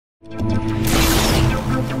Hi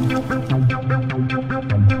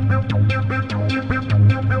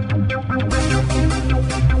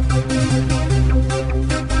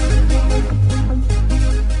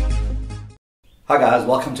guys,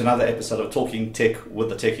 welcome to another episode of Talking Tech with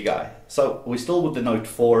the Techie Guy. So we're still with the Note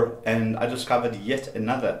 4 and I discovered yet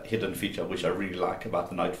another hidden feature which I really like about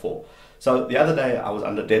the Note 4. So the other day I was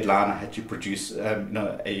under deadline. I had to produce an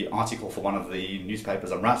article for one of the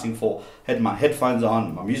newspapers I'm writing for. Had my headphones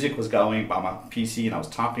on, my music was going by my PC and I was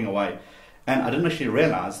typing away. And I didn't actually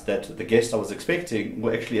realize that the guests I was expecting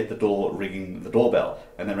were actually at the door ringing the doorbell,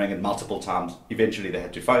 and they rang it multiple times. Eventually they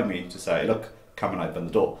had to phone me to say, look, come and open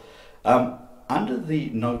the door. Under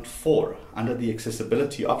the Note 4, under the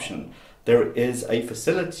accessibility option, there is a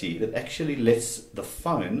facility that actually lets the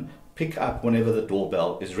phone pick up whenever the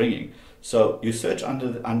doorbell is ringing. So you search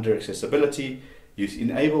under accessibility, you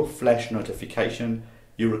enable flash notification,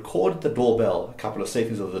 you record the doorbell, a couple of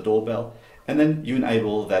seconds of the doorbell, and then you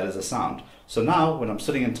enable that as a sound. So now when I'm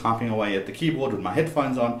sitting and typing away at the keyboard with my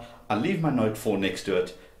headphones on, I leave my Note 4 next to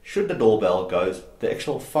it. Should the doorbell goes, the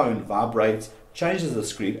actual phone vibrates, changes the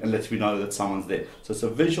screen and lets me know that someone's there. So it's a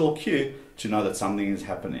visual cue to know that something is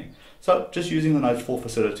happening. So just using the Note 4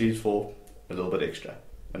 facilities for a little bit extra.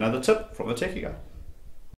 Another tip from the Techie Guy.